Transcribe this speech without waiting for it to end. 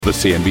The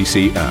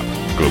CNBC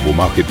app. Global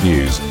market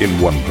news in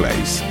one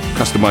place.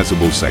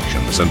 Customizable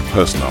sections and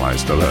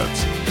personalized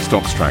alerts.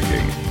 Stocks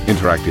tracking,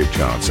 interactive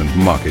charts and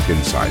market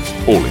insights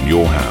all in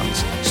your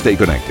hands. Stay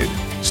connected.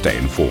 Stay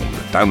informed.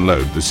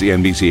 Download the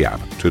CNBC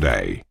app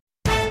today.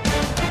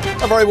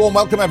 A very warm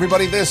welcome,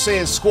 everybody. This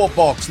is Squawk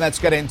Box. Let's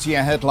get into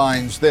your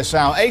headlines this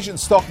hour. Asian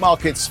stock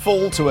markets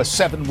fall to a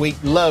 7-week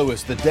low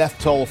as the death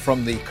toll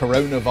from the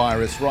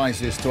coronavirus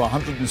rises to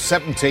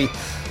 170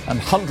 and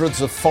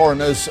hundreds of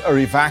foreigners are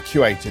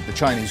evacuated. The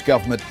Chinese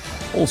government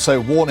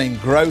also warning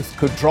growth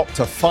could drop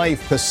to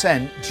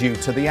 5% due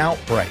to the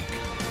outbreak.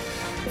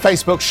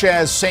 Facebook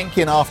shares sink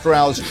in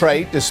after-hours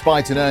trade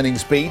despite an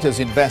earnings beat as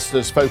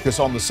investors focus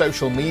on the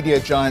social media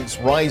giant's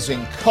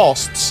rising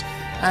costs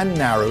and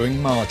narrowing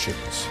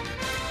margins.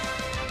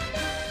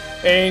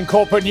 In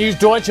corporate news,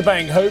 Deutsche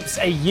Bank hopes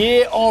a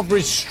year of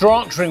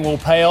restructuring will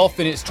pay off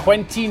in its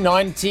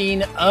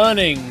 2019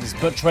 earnings,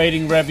 but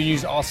trading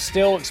revenues are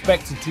still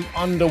expected to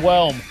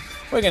underwhelm.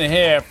 We're going to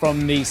hear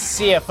from the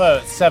CFO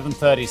at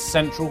 7:30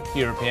 Central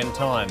European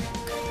Time.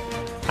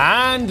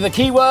 And the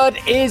keyword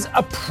is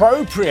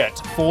appropriate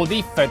for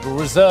the Federal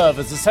Reserve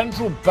as the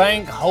central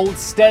bank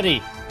holds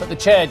steady. But the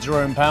chair,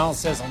 Jerome Powell,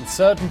 says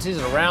uncertainties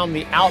around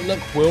the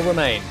outlook will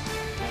remain.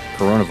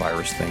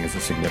 Coronavirus thing is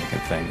a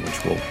significant thing,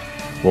 which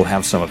will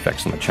have some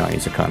effects on the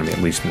Chinese economy, at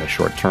least in the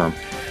short term.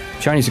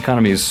 The Chinese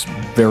economy is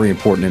very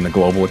important in the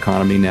global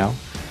economy now.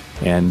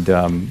 And,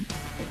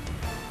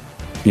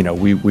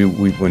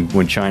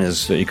 when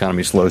China's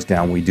economy slows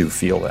down, we do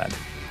feel that.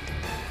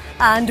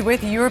 And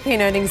with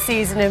European earnings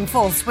season in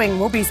full swing,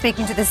 we'll be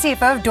speaking to the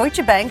CFO of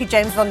Deutsche Bank,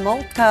 James von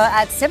Moltke,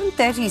 at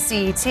 7:30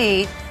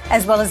 CET,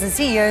 as well as the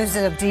CEOs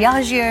of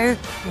Diageo,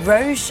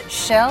 Roche,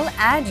 Shell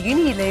and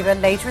Unilever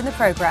later in the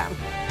program.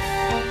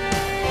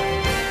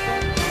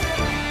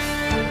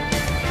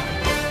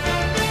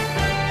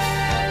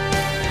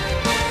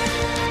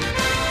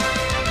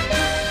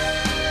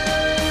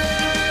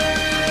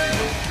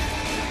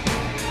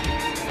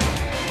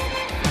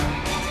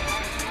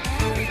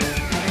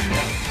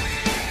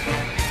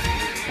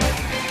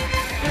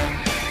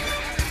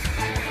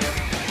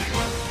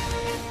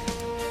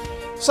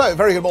 So,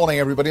 very good morning,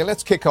 everybody.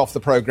 Let's kick off the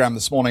program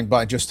this morning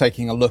by just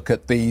taking a look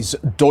at these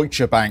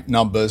Deutsche Bank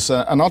numbers.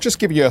 And I'll just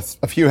give you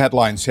a few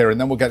headlines here, and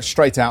then we'll get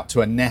straight out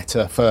to Annette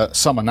for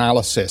some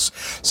analysis.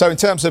 So, in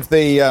terms of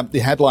the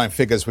headline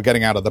figures we're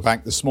getting out of the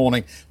bank this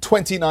morning,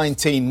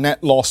 2019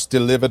 net loss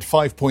delivered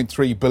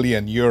 5.3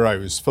 billion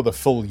euros for the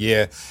full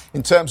year.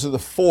 In terms of the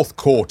fourth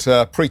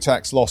quarter,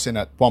 pre-tax loss in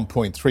at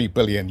 1.3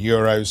 billion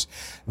euros.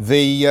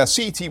 The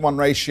CET1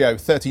 ratio,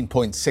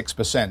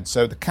 13.6%.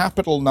 So the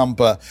capital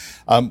number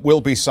will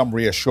be some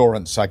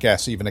reassurance, I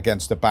guess, even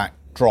against the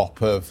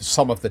backdrop of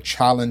some of the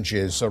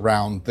challenges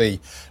around the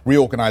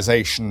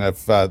reorganization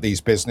of these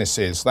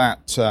businesses.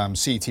 That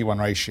CET1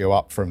 ratio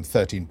up from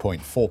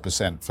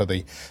 13.4% for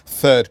the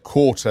third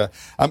quarter.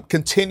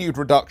 Continued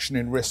reduction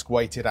in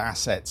risk-weighted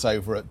assets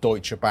over at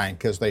Deutsche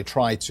Bank as they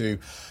try to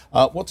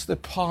what's the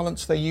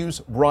parlance they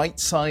use?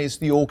 Right-size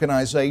the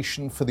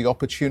organization for the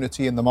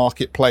opportunity in the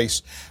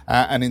marketplace.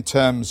 And in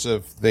terms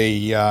of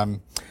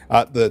the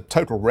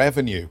total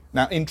revenue.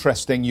 Now,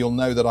 interesting, you'll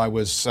know that I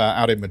was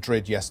out in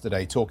Madrid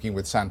yesterday talking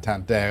with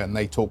Santander, and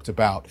they talked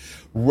about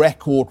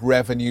record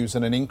revenues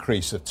and an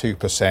increase of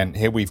 2%.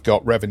 Here we've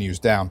got revenues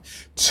down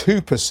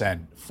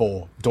 2%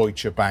 for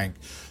Deutsche Bank.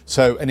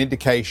 So an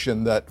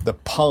indication that the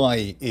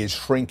pie is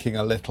shrinking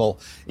a little,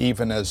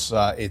 even as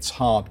it's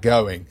hard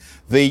going.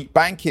 The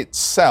bank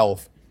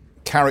itself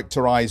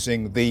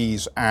characterizing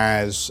these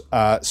as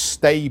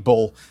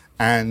stable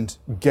and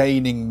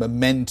gaining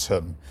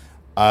momentum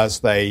as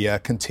they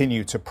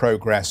continue to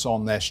progress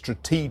on their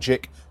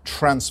strategic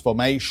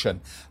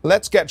transformation.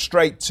 Let's get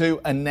straight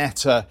to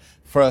Annette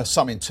for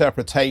some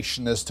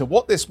interpretation as to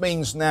what this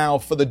means now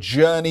for the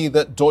journey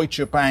that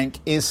Deutsche Bank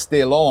is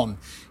still on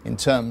in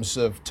terms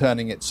of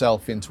turning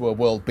itself into a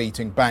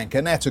world-beating bank.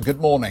 Annette, good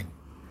morning.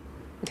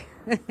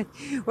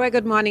 Well,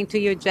 good morning to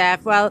you,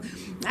 Jeff. Well,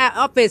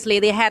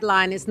 obviously, the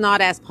headline is not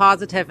as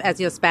positive as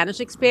your Spanish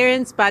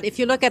experience. But if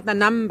you look at the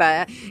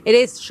number, it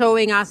is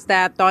showing us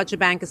that Deutsche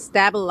Bank is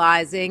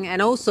stabilizing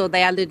and also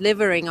they are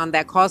delivering on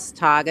their cost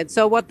target.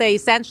 So what they're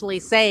essentially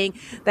saying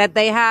that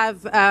they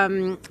have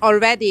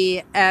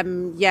already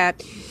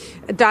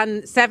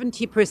done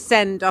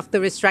 70% of the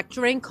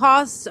restructuring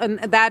costs. And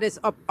that is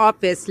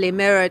obviously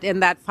mirrored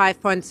in that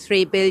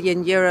 5.3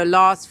 billion euro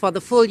loss for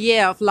the full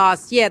year of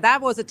last year.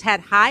 That was a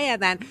tad higher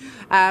than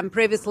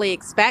previously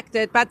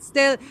expected, but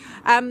still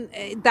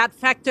that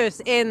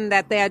factors in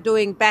that they are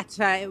doing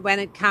better when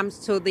it comes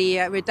to the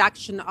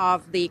reduction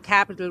of the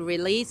capital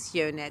release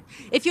unit.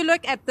 If you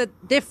look at the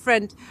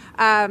different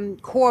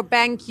core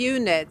bank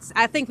units,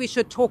 I think we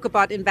should talk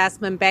about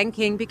investment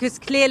banking, because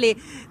clearly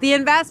the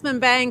investment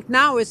bank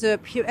now is a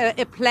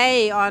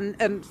play on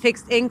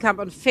fixed income,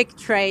 on FIC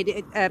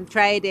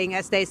trading,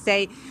 as they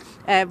say.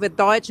 with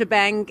Deutsche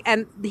Bank.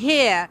 And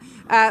here,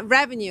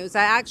 revenues are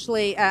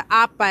actually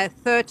up by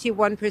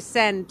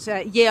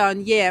 31% year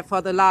on year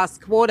for the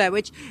last quarter,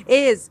 which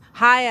is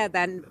higher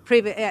than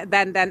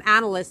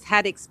analysts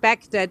had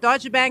expected.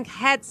 Deutsche Bank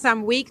had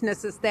some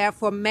weaknesses there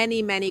for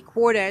many, many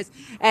quarters,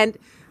 and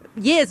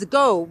years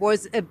ago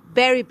was a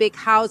very big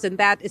house in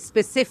that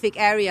specific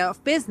area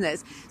of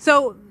business.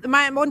 So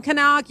one can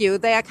argue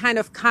they are kind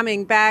of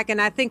coming back,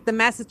 and I think the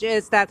message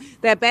is that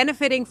they're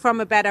benefiting from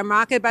a better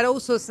market, but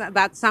also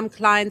that some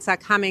clients are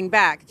coming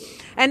back.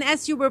 And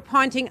as you were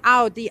pointing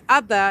out, the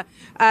other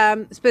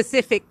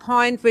specific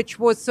point, which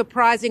was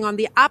surprising on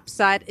the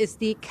upside, is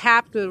the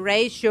capital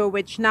ratio,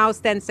 which now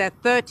stands at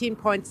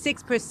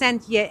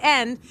 13.6% year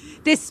end,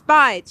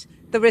 despite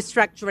the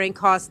restructuring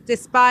costs,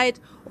 despite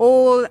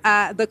all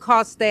the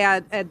costs they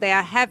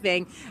are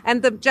having.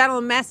 And the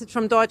general message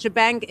from Deutsche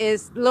Bank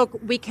is, look,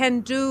 we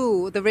can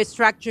do the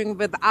restructuring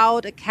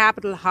without a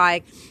capital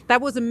hike.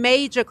 That was a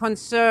major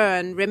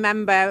concern,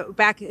 remember,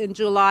 back in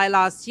July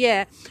last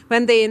year,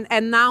 when they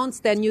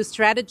announced their new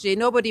strategy.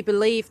 Nobody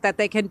believed that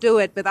they can do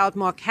it without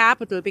more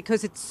capital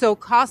because it's so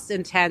cost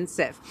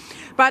intensive.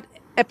 But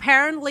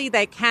apparently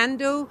they can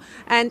do,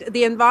 and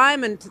the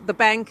environment the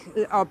bank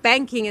or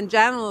banking in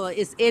general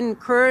is in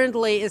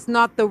currently is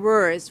not the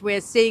worst.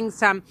 We're seeing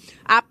some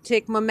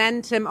uptick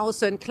momentum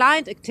also in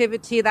client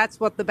activity. That's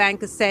what the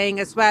bank is saying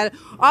as well.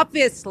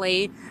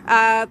 Obviously,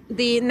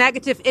 the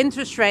negative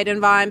interest rate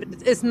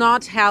environment is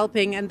not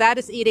helping, and that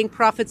is eating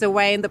profits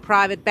away in the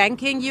private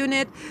banking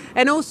unit.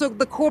 And also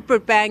the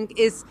corporate bank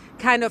is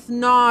kind of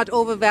not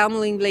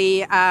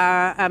overwhelmingly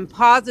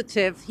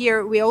positive.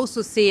 Here we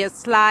also see a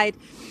slight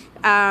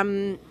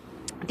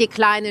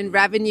decline in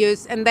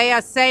revenues, and they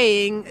are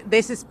saying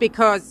this is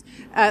because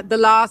the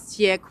last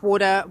year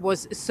quarter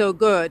was so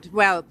good.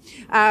 Well,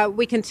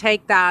 we can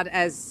take that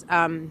as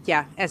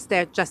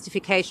their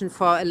justification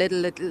for a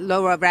little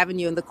lower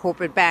revenue in the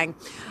corporate bank.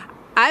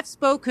 I've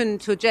spoken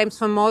to James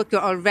von Moltke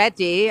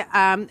already,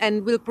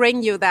 and we'll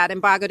bring you that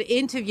embargoed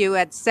interview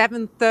at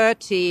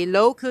 7:30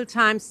 local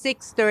time,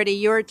 6:30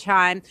 your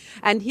time,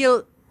 and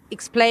he'll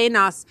explain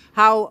us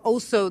how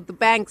also the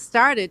bank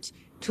started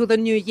to the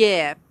new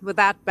year. With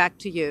that, back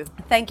to you.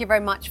 Thank you very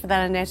much for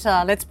that, Annette.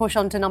 Let's push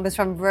on to numbers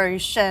from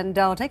Roche, and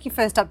I'll take you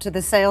first up to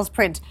the sales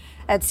print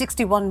at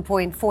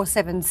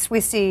 61.47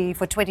 Swissy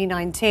for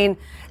 2019.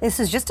 This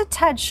is just a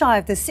tad shy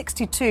of the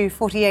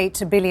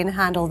 62.48 billion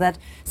handle that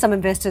some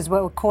investors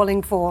were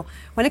calling for.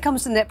 When it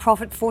comes to net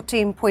profit,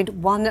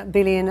 14.1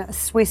 billion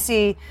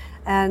Swissy,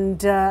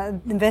 and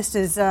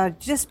investors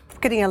just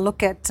getting a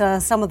look at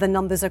some of the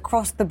numbers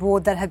across the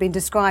board that have been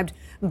described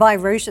by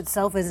Roche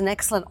itself as an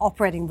excellent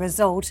operating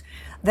result.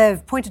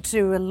 They've pointed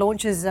to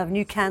launches of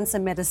new cancer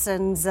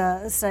medicines,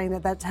 saying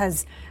that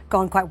has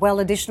gone quite well.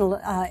 Additional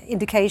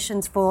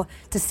indications for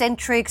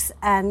Tecentriq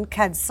and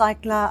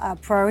Kadcycla. A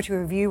priority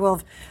review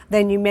of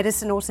their new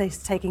medicine also is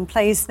taking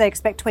place. They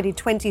expect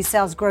 2020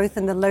 sales growth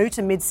in the low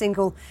to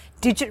mid-single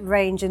digit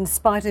range in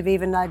spite of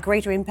even a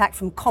greater impact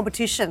from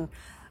competition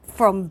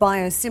from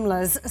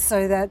biosimilars.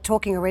 So they're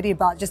talking already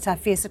about just how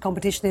fierce the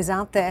competition is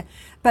out there.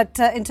 But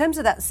in terms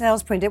of that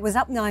sales print, it was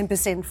up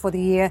 9% for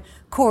the year.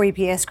 Core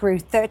EPS grew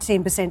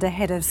 13%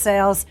 ahead of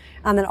sales.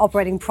 And then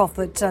operating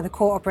profit, the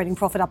core operating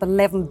profit up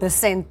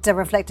 11%,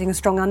 reflecting a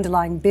strong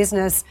underlying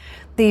business.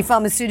 The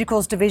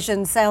pharmaceuticals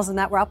division, sales in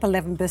that were up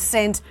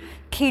 11%.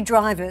 Key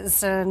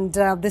drivers, and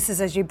this is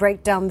as you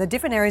break down the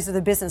different areas of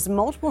the business.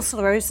 Multiple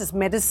sclerosis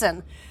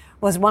medicine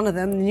was one of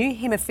them. New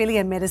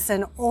haemophilia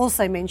medicine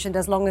also mentioned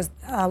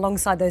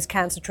alongside those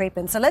cancer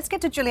treatments. So let's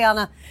get to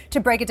Juliana to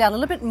break it down a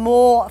little bit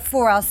more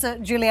for us.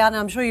 Juliana,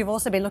 I'm sure you've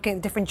also been looking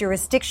at different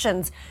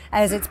jurisdictions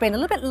as it's been a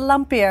little bit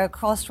lumpier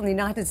across from the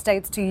United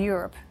States to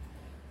Europe.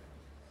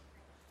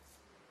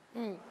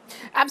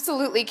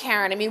 Absolutely,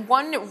 Karen. I mean,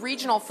 one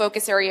regional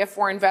focus area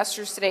for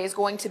investors today is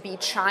going to be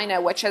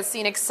China, which has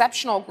seen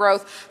exceptional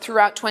growth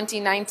throughout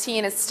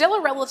 2019. It's still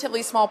a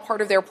relatively small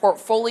part of their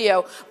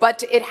portfolio,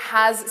 but it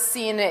has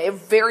seen a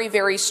very,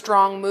 very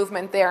strong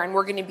movement there. And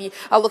we're going to be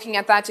looking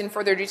at that in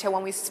further detail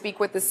when we speak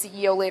with the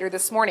CEO later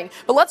this morning.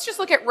 But let's just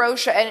look at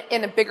Roche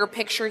in a bigger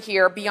picture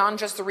here, beyond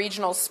just the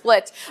regional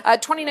split.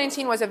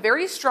 2019 was a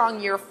very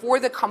strong year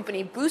for the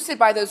company, boosted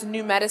by those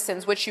new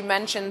medicines, which you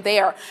mentioned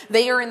there.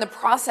 They are in the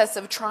process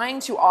of trying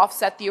to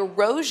offset the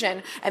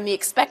erosion and the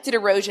expected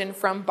erosion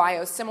from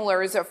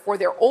biosimilars for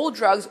their old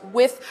drugs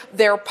with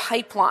their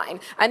pipeline.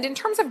 And in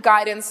terms of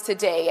guidance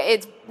today,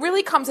 it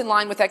really comes in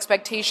line with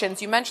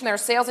expectations. You mentioned their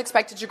sales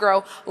expected to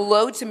grow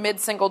low to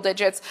mid-single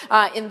digits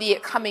in the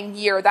coming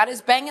year. That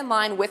is bang in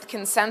line with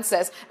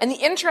consensus. And the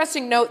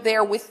interesting note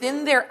there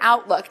within their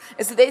outlook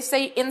is that they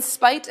say in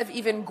spite of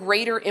even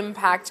greater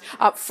impact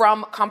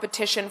from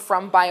competition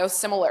from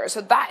biosimilars.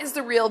 So that is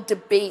the real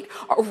debate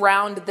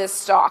around this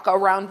stock,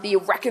 around the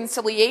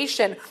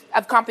reconciliation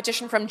of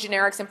competition from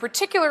generics, in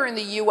particular in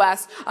the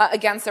U.S.,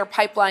 against their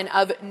pipeline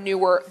of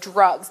newer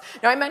drugs.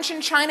 Now, I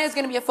mentioned China is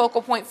going to be a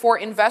focal point for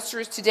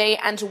investors today,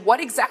 and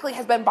what exactly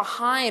has been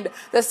behind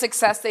the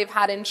success they've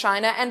had in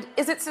China, and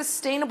is it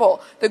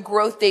sustainable, the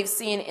growth they've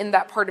seen in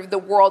that part of the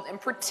world, in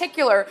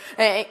particular,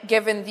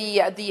 given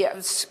the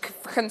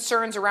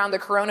concerns around the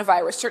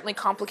coronavirus, certainly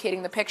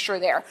complicating the picture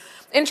there.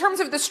 In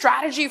terms of the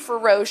strategy for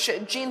Roche,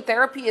 gene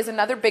therapy is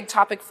another big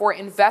topic for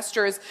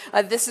investors.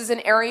 This is an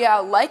area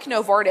like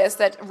Novartis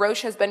that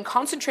Roche has been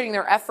concentrating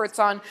their efforts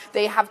on.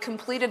 They have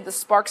completed the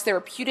Sparks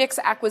Therapeutics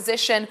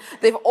acquisition.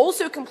 They've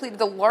also completed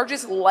the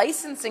largest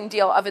licensing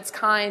deal of its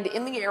kind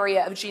in the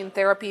area of gene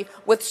therapy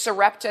with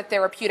Sarepta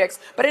Therapeutics.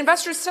 But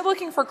investors still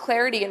looking for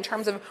clarity in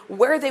terms of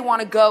where they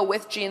want to go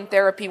with gene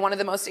therapy, one of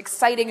the most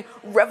exciting,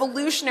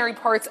 revolutionary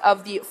parts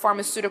of the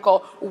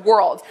pharmaceutical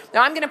world.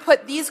 Now, I'm going to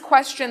put these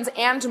questions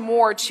and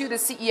more to the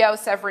CEO,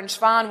 Severin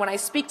Schwan, when I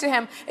speak to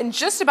him in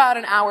just about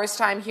an hour's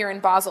time here in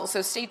Basel.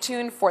 So stay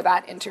tuned for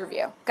that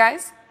interview.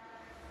 Guys?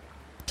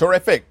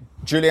 Terrific.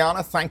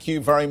 Juliana, thank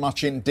you very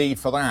much indeed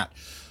for that.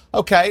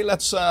 Okay,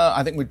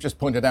 I think we've just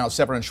pointed out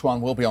Severin Schwan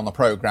will be on the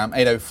programme,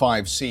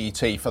 8:05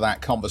 CET for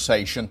that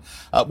conversation.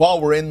 While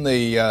we're in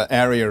the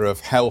area of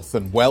health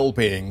and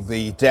well-being,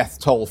 the death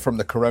toll from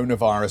the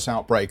coronavirus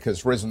outbreak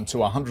has risen to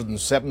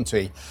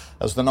 170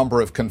 as the number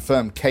of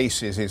confirmed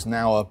cases is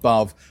now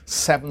above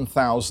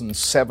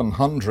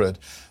 7,700.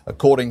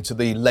 According to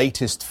the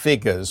latest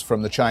figures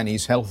from the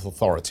Chinese health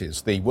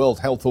authorities. The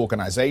World Health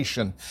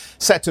Organization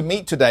set to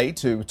meet today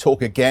to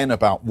talk again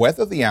about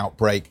whether the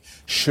outbreak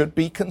should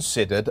be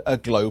considered a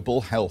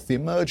global health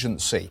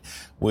emergency,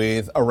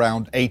 with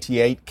around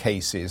 88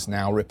 cases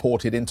now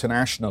reported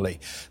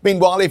internationally.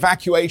 Meanwhile,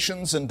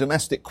 evacuations and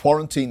domestic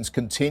quarantines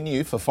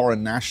continue for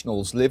foreign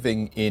nationals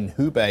living in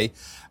Hubei,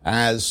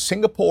 as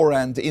Singapore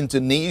and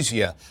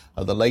Indonesia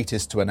are the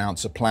latest to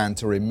announce a plan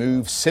to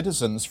remove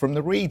citizens from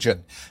the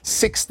region.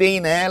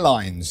 16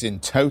 airlines in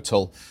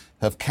total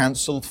have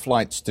cancelled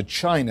flights to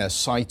China,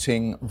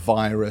 citing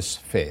virus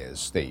fears.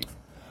 Steve.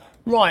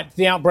 Right,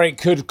 the outbreak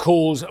could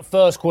cause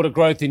first quarter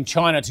growth in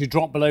China to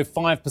drop below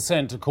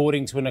 5%,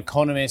 according to an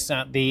economist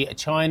at the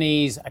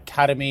Chinese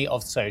Academy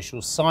of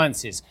Social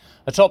Sciences,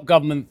 a top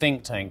government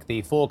think tank.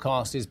 The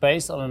forecast is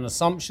based on an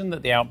assumption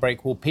that the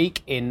outbreak will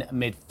peak in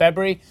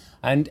mid-February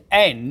and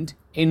end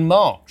in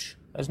March.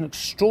 That's an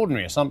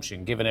extraordinary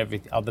assumption, given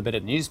every other bit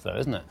of news flow,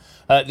 isn't it?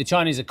 The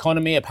Chinese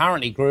economy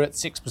apparently grew at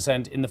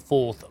 6% in the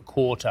fourth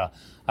quarter.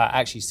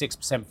 Actually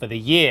 6% for the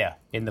year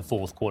in the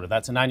fourth quarter.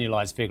 That's an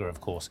annualized figure, of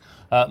course,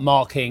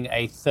 marking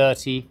a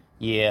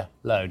 30-year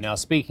low. Now,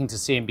 speaking to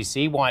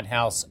CNBC, White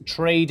House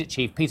Trade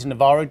Chief Peter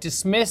Navarro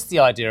dismissed the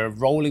idea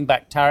of rolling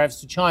back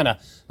tariffs to China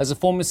as a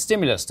form of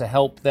stimulus to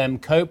help them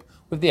cope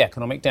with the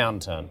economic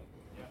downturn.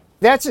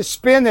 That's a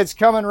spin that's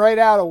coming right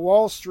out of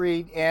Wall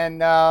Street,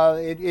 and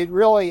it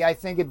really, I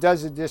think it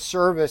does a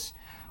disservice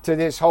to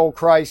this whole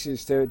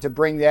crisis to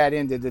bring that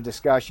into the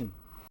discussion.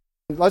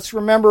 Let's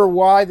remember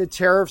why the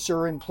tariffs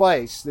are in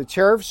place. The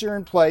tariffs are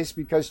in place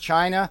because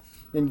China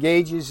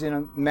engages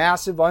in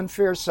massive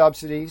unfair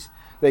subsidies.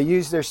 They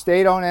use their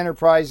state-owned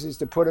enterprises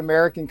to put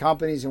American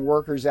companies and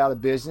workers out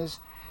of business.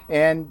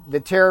 And the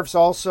tariffs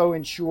also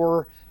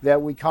ensure that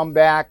we come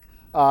back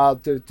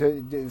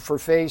for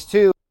phase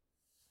two.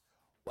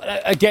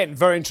 Again,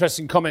 very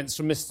interesting comments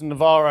from Mr.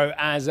 Navarro,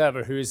 as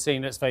ever, who is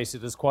seen, let's face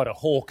it, as quite a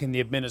hawk in the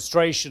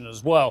administration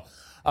as well.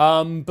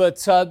 But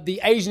the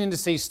Asian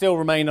indices still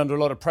remain under a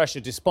lot of pressure,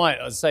 despite,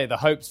 I'd say, the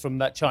hopes from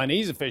that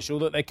Chinese official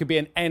that there could be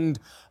an end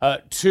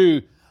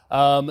to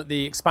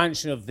the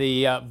expansion of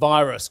the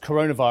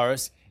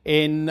coronavirus,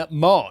 in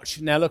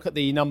March. Now, look at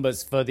the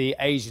numbers for the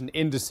Asian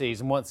indices,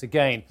 and once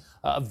again,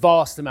 a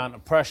vast amount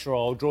of pressure.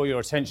 I'll draw your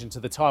attention to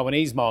the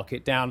Taiwanese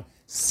market, down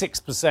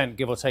 6%,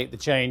 give or take the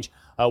change,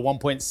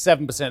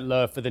 1.7%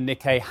 lower for the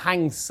Nikkei.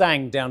 Hang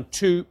Seng down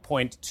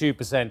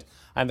 2.2%,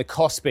 and the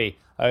Kospi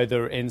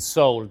over in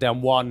Seoul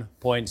down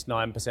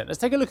 1.9%. Let's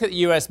take a look at the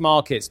US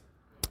markets.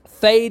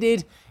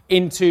 Faded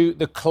into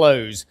the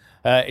close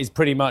is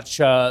pretty much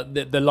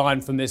the line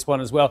from this one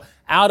as well.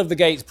 Out of the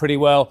gates pretty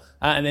well,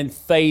 and then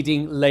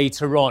fading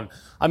later on.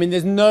 I mean,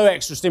 there's no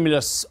extra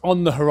stimulus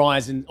on the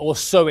horizon, or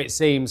so it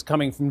seems,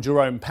 coming from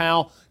Jerome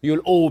Powell. You'll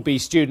all be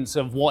students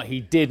of what he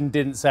did and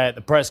didn't say at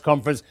the press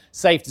conference.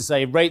 Safe to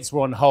say rates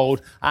were on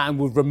hold and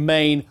would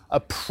remain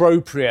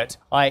appropriate,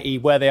 i.e.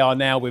 where they are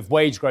now, with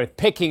wage growth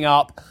picking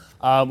up.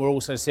 We're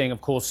also seeing,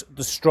 of course,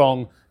 the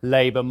strong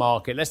labour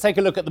market. Let's take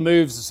a look at the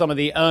moves of some of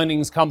the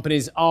earnings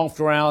companies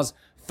after hours.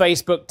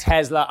 Facebook,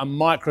 Tesla and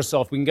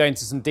Microsoft. We can go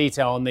into some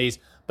detail on these,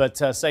 but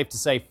safe to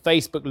say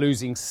Facebook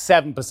losing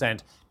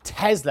 7%.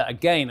 Tesla,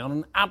 again, on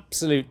an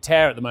absolute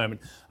tear at the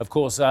moment. Of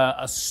course,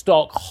 a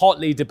stock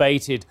hotly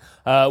debated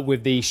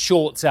with the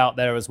shorts out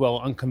there as well,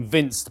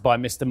 unconvinced by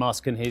Mr.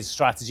 Musk and his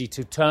strategy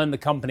to turn the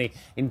company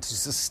into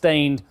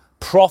sustained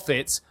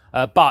profits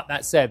But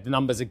that said, the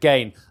numbers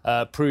again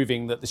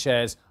proving that the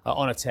shares are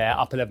on a tear,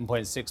 up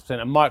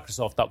 11.6%, and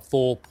Microsoft up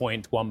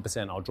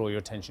 4.1%. I'll draw your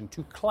attention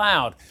to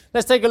cloud.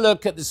 Let's take a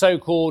look at the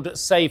so-called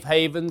safe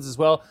havens as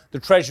well. The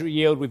Treasury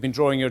yield we've been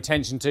drawing your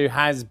attention to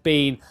has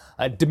been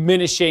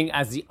diminishing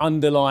as the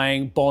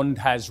underlying bond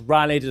has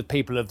rallied, as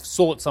people have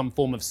sought some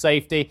form of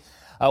safety.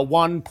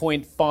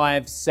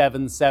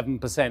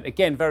 1.577%.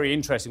 Again, very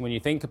interesting when you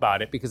think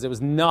about it, because there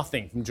was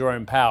nothing from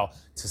Jerome Powell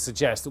to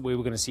suggest that we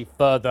were going to see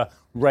further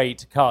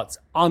rate cuts,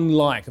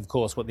 unlike, of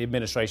course, what the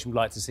administration would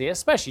like to see,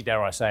 especially,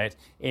 dare I say it,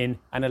 in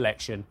an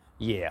election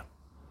year.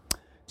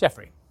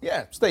 Jeffrey.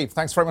 Yeah, Steve,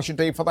 thanks very much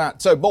indeed for that.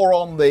 So more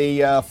on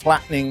the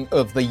flattening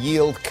of the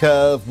yield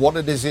curve. What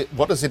does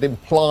it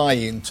imply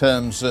in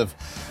terms of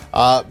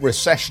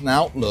recession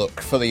outlook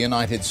for the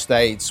United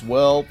States?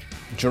 Well,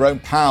 Jerome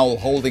Powell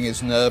holding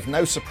his nerve.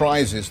 No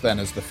surprises then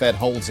as the Fed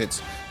holds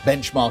its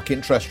benchmark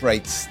interest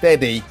rate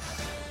steady.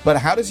 But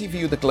how does he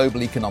view the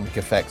global economic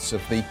effects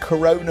of the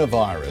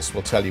coronavirus?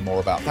 We'll tell you more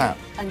about that.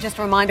 And just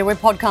a reminder, we're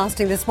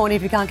podcasting this morning.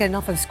 If you can't get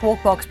enough of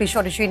Squawk Box, be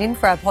sure to tune in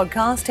for our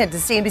podcast. Head to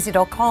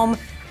cnbc.com,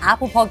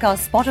 Apple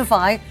Podcasts,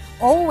 Spotify,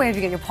 or wherever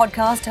you get your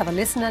podcast. Have a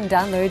listen and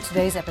download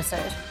today's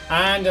episode.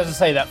 And as I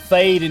say, that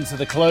fade into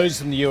the close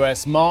from the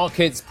US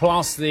markets,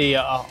 plus the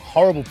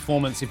horrible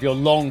performance if you're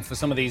long for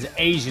some of these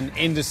Asian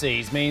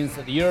indices, means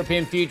that the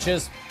European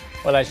futures,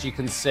 well, as you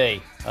can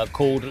see,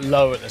 called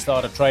lower at the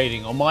start of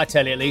trading. On my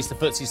telly, at least, the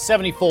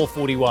FTSE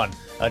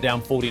 74.41,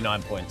 down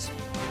 49 points.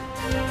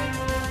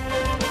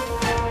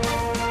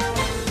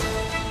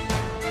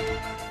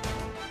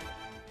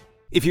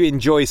 If you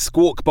enjoy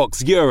Squawk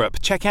Box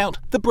Europe, check out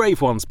the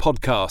Brave Ones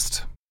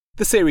podcast.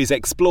 The series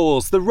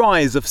explores the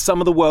rise of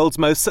some of the world's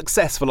most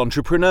successful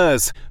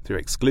entrepreneurs. Through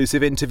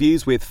exclusive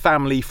interviews with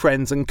family,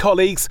 friends and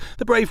colleagues,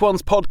 the Brave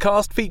Ones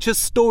podcast features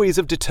stories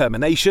of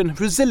determination,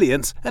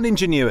 resilience and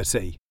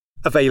ingenuity.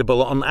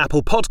 Available on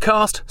Apple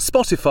Podcast,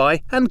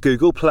 Spotify and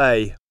Google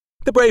Play.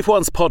 The Brave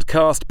Ones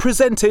podcast,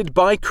 presented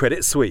by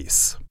Credit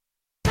Suisse.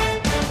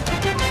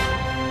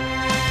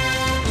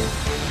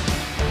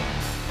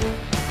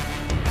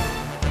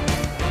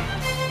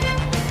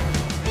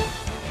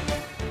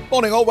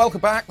 Morning all,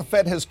 welcome back. The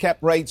Fed has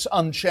kept rates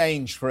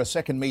unchanged for a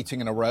second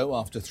meeting in a row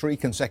after 3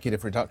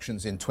 consecutive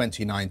reductions in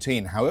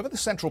 2019. However, the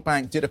central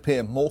bank did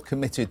appear more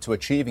committed to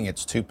achieving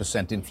its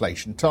 2%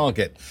 inflation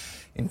target.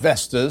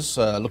 Investors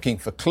looking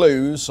for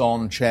clues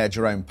on Chair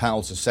Jerome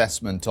Powell's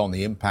assessment on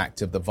the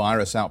impact of the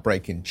virus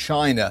outbreak in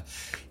China.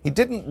 He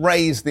didn't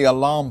raise the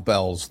alarm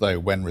bells, though,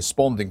 when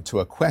responding to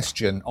a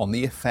question on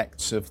the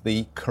effects of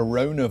the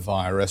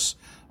coronavirus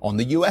on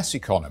the US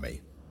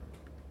economy.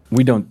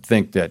 We don't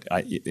think that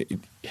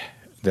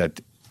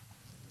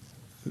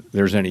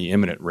there's any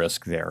imminent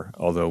risk there,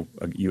 although,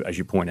 as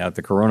you point out,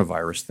 the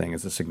coronavirus thing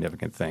is a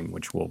significant thing,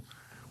 which will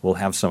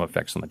have some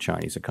effects on the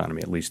Chinese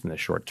economy, at least in the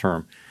short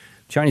term.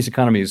 The Chinese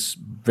economy is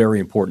very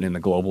important in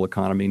the global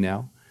economy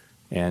now,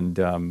 and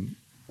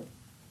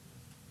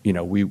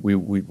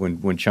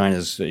when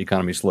China's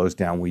economy slows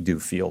down, we do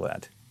feel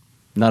that.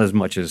 Not as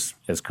much as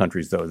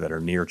countries, though, that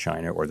are near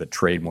China or that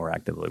trade more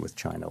actively with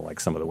China, like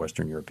some of the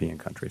Western European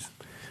countries.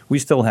 We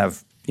still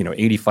have,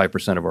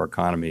 85% of our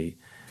economy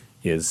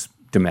is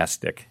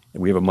domestic.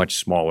 We have a much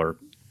smaller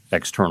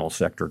external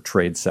sector,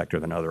 trade sector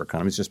than other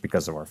economies, just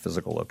because of our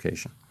physical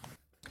location.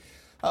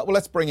 Well,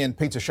 let's bring in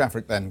Peter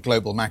Shafrick then,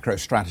 global macro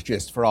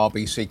strategist for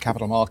RBC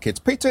Capital Markets.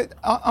 Peter,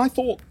 I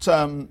thought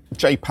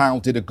Jay Powell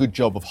did a good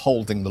job of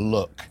holding the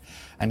look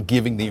and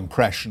giving the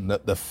impression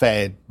that the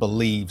Fed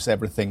believes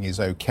everything is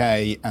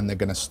okay and they're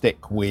going to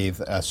stick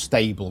with a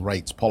stable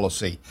rates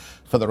policy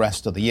for the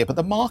rest of the year. But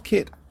the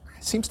market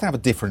seems to have a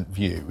different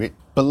view. It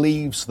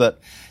believes that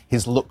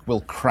his look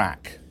will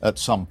crack at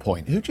some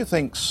point. Who do you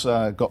think's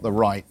got the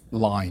right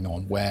line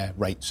on where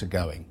rates are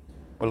going?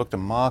 Well, look, the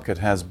market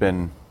has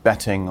been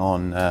betting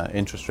on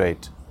interest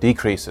rate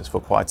decreases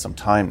for quite some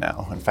time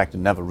now. In fact, it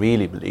never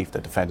really believed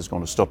that the Fed is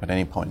going to stop at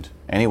any point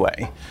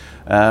anyway.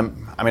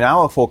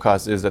 Our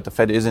forecast is that the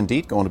Fed is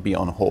indeed going to be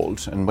on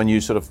hold. And when you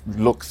sort of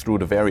look through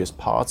the various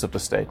parts of the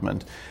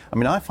statement,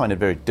 I find it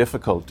very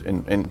difficult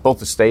in both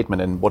the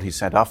statement and what he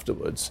said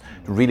afterwards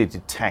to really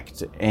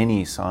detect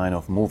any sign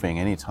of moving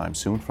anytime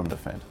soon from the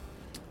Fed.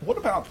 What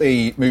about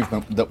the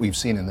movement that we've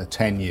seen in the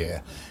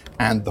 10-year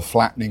and the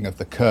flattening of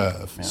the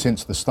curve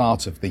since the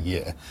start of the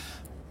year?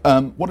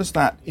 What does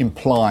that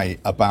imply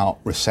about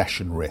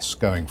recession risk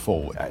going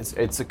forward?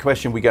 It's a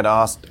question we get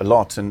asked a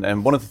lot.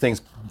 And one of the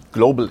things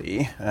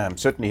globally,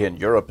 certainly here in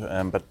Europe,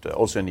 but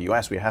also in the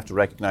US, we have to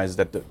recognize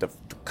that the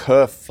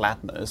curve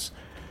flatness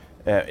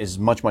is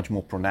much, much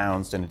more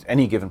pronounced than at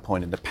any given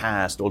point in the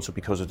past, also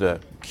because of the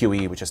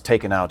QE, which has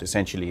taken out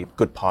essentially a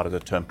good part of the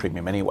term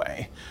premium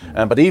anyway.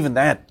 But even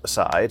that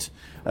aside,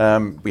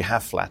 we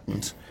have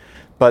flattened.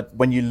 But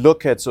when you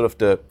look at sort of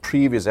the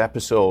previous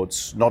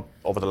episodes, not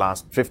over the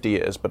last 50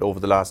 years, but over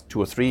the last 2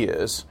 or 3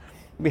 years,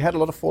 we had a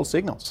lot of false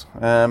signals.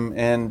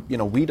 And,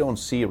 we don't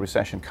see a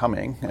recession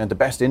coming. And the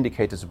best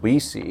indicators we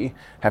see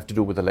have to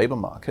do with the labor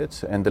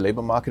market. And the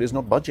labor market is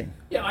not budging.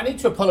 Yeah, I need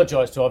to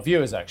apologise to our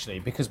viewers, actually,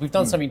 because we've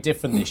done something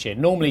different this year.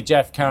 Normally,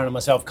 Jeff, Karen and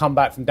myself come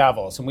back from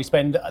Davos and we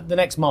spend the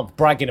next month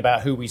bragging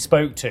about who we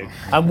spoke to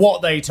and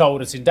what they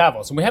told us in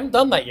Davos. And we haven't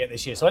done that yet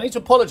this year. So I need to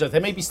apologise. They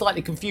may be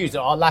slightly confused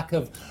at our lack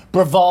of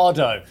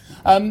bravado.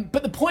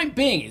 But the point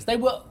being is they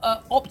were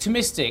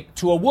optimistic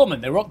to a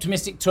woman. They were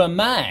optimistic to a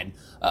man.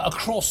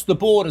 Across the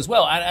board as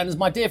well. And as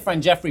my dear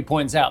friend Jeffrey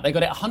points out, they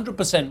got it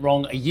 100%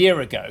 wrong a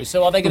year ago.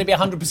 So are they going to be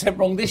 100%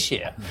 wrong this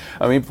year?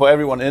 I mean, for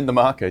everyone in the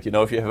market,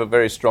 if you have a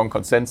very strong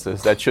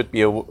consensus, that should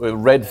be a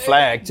red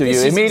flag to you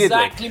immediately. This is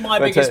exactly my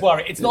biggest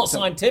worry. It's not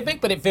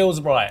scientific, but it feels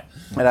right.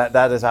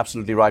 That is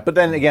absolutely right. But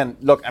then again,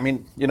 look, I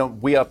mean,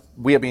 we are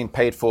being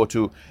paid for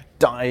to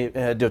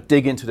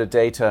dig into the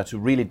data, to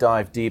really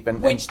dive deep.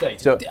 Which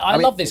data? So, I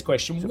love this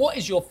question. What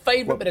is your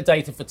favourite bit of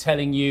data for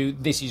telling you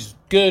this is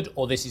good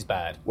or this is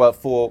bad? Well,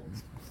 for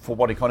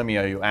what economy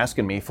are you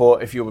asking me? If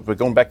we're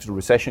going back to the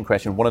recession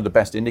question, one of the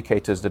best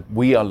indicators that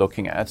we are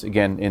looking at,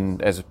 again,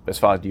 as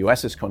far as the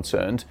US is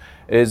concerned,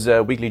 is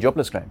weekly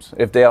jobless claims.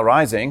 If they are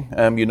rising,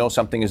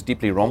 something is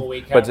deeply wrong.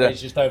 4-week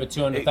average just over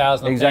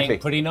 200,000. Exactly.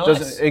 Pretty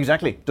nice.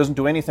 Doesn't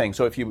do anything.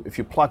 So if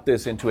you plug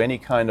this into any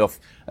kind of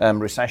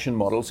recession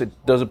models, it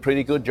does a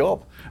pretty good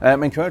job.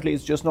 And currently,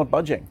 it's just not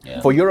budging.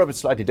 Yeah. For Europe, it's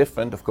slightly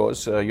different, of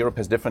course. Europe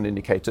has different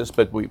indicators,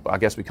 but I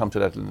guess we come to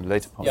that in a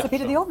later point. So,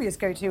 Peter, the obvious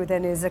go-to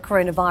then is the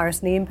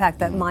coronavirus and the impact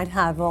that might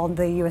have on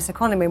the US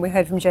economy. And we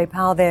heard from Jay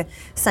Powell there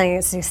saying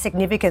it's a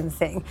significant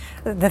thing.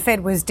 The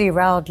Fed was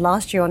derailed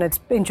last year on its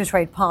interest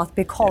rate path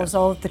because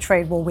of the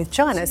trade war with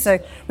China. So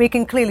we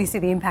can clearly see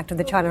the impact of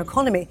the China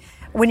economy.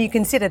 When you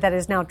consider that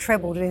it's now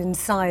trebled in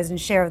size and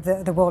share of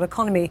the world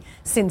economy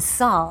since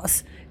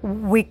SARS,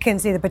 we can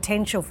see the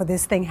potential for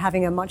this thing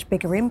having a much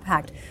bigger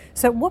impact.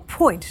 So at what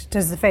point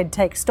does the Fed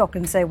take stock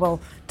and say,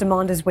 well,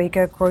 demand is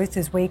weaker, growth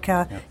is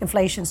weaker,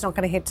 inflation's not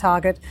going to hit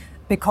target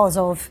because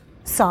of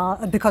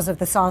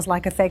the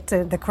SARS-like effect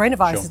the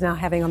coronavirus is now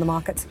having on the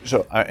markets?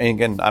 So,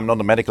 again, I'm not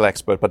a medical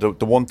expert, but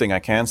the one thing I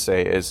can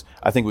say is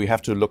I think we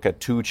have to look at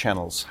two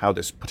channels, how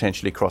this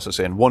potentially crosses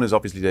in. One is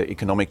obviously the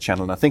economic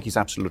channel, and I think he's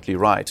absolutely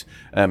right.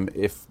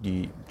 If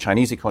the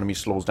Chinese economy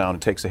slows down,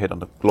 it takes a hit on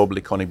the global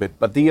economy,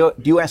 but the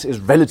US is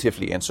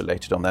relatively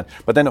insulated on that.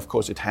 But then, of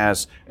course, it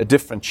has a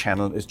different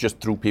channel. It's just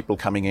through people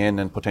coming in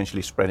and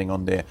potentially spreading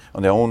on their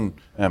own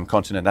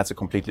continent. That's a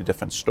completely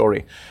different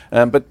story.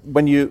 But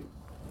when you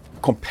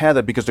compare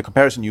that, because the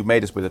comparison you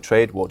made is with the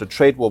trade war. The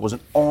trade war was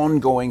an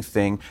ongoing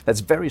thing that's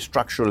very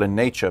structural in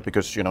nature,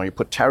 because you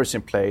put tariffs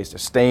in place, they're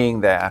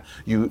staying there.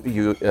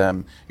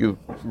 You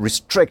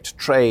restrict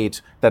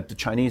trade that the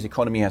Chinese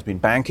economy has been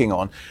banking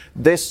on.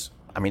 This,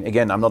 I mean,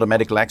 again, I'm not a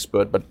medical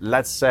expert, but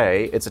let's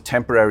say it's a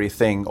temporary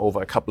thing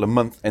over a couple of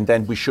months, and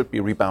then we should be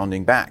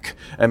rebounding back.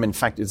 In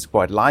fact, it's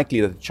quite likely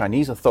that the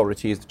Chinese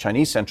authorities, the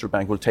Chinese central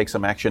bank, will take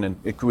some action, and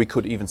we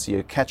could even see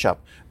a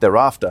catch-up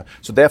thereafter.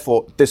 So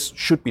therefore, this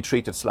should be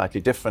treated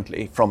slightly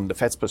differently from the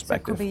Fed's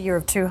perspective. So it could be a year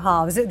of two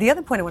halves. The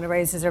other point I want to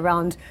raise is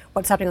around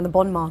what's happening on the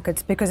bond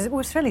markets, because it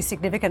was fairly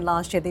significant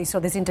last year that you saw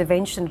this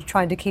intervention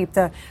trying to keep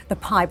the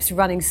pipes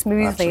running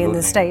smoothly in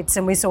the States,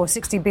 and we saw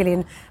 $60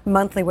 billion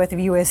monthly worth of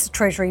US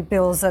Treasury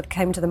bills that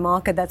came to the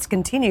market. That's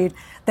continued.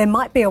 There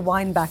might be a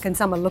wind back, and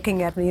some are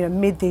looking at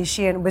mid this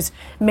year, and it was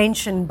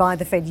mentioned by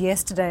the Fed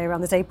yesterday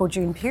around this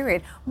April-June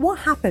period. What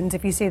happens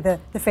if you see the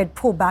Fed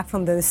pull back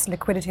from this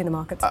liquidity in the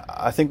markets?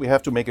 I think we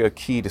have to make a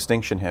key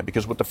distinction here,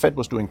 because what the Fed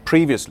was doing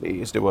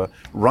previously is they were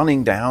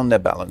running down their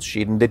balance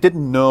sheet, and they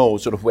didn't know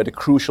sort of where the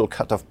crucial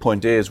cutoff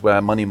point is where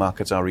money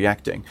markets are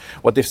reacting.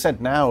 What they've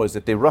said now is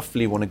that they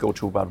roughly want to go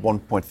to about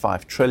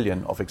 1.5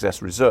 trillion of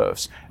excess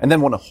reserves, and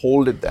then want to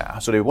hold it there.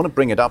 So they want to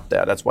bring it up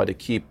there. That's why they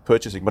keep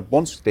purchasing. But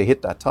once they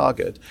hit that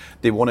target,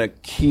 they want to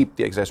keep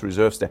the excess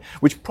reserves there,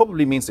 which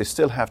probably means they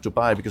still have to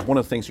buy, because one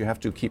of the things you have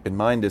to keep in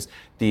mind is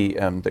the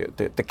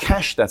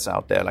cash that's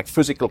out there, like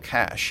physical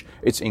cash,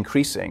 it's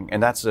increasing,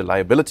 and that's a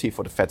liability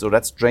for the Fed. So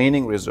that's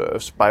draining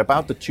reserves by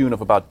about the tune of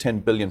about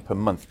 10 billion per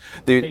month.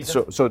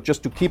 So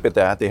just to keep it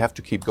there, they have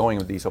to keep going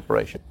with these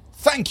operations.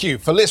 Thank you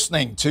for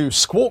listening to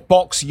Squawk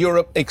Box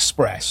Europe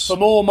Express. For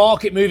more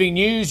market-moving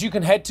news, you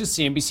can head to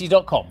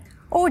CNBC.com.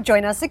 Or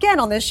join us again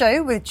on the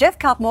show with Jeff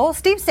Cutmore,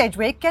 Steve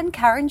Sedgwick and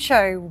Karen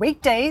Cho,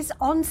 weekdays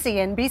on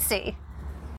CNBC.